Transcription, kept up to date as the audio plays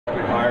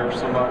hire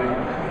somebody.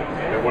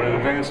 And what an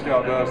advanced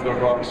scout does, they'll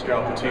go out and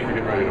scout the team to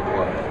get ready to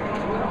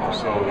play.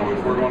 So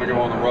if we're going to go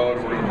on the road,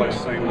 we're going to play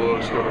St.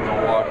 Louis, go to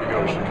Milwaukee,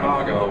 go to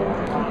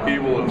Chicago, he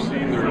will have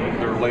seen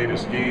their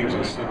latest games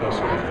and send us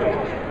a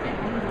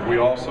report. We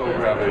also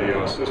have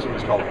a system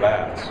that's called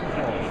BATS,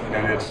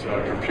 and it's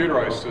a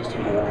computerized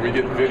system where we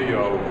get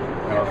video,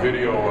 and our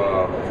video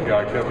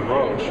guy, Kevin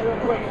Roach,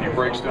 he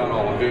breaks down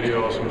all the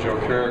videos from Joe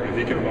Kerrigan.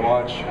 He can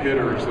watch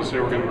hitters. Let's say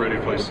we're getting ready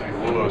to play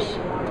St. Louis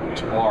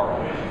tomorrow.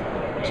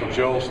 So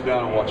Joe will sit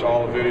down and watch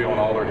all the video on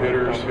all their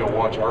hitters. He'll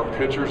watch our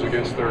pitchers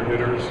against their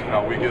hitters,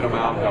 how we get them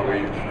out, how we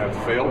have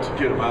failed to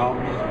get them out,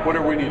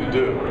 whatever we need to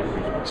do.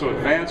 So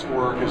advanced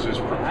work is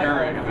just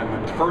preparing, and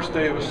then the first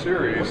day of a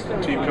series,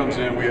 the team comes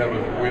in, we have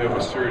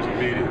a series of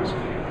meetings.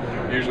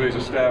 Usually as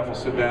a staff, we'll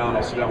sit down,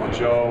 I'll sit down with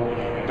Joe,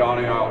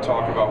 Donnie and I will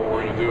talk about what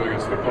we're going to do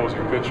against the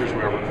opposing pitchers. We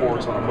have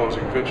reports on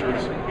opposing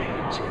pitchers.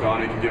 So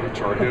Donnie can give it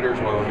to our hitters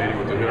while we're meeting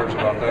with the hitters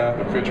about that.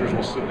 The pitchers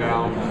will sit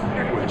down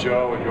with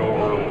Joe and go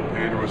over what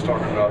Andrew was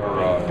talking about,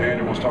 or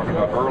Daniel was talking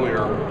about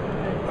earlier,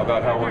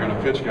 about how we're going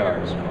to pitch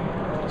guys.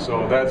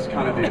 So that's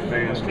kind of the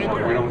advanced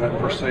work. We don't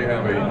per se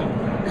have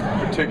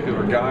a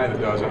particular guy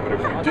that does it, but if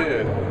we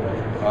did,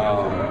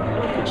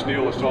 which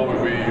Neal has told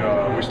me,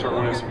 we start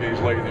winning some games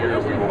late in the year,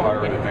 we will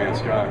hire an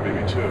advanced guy,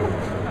 maybe two.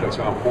 That's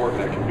how important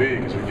that can be,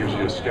 because it gives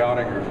you a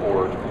scouting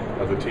report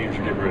of the teams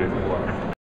you're getting ready to play.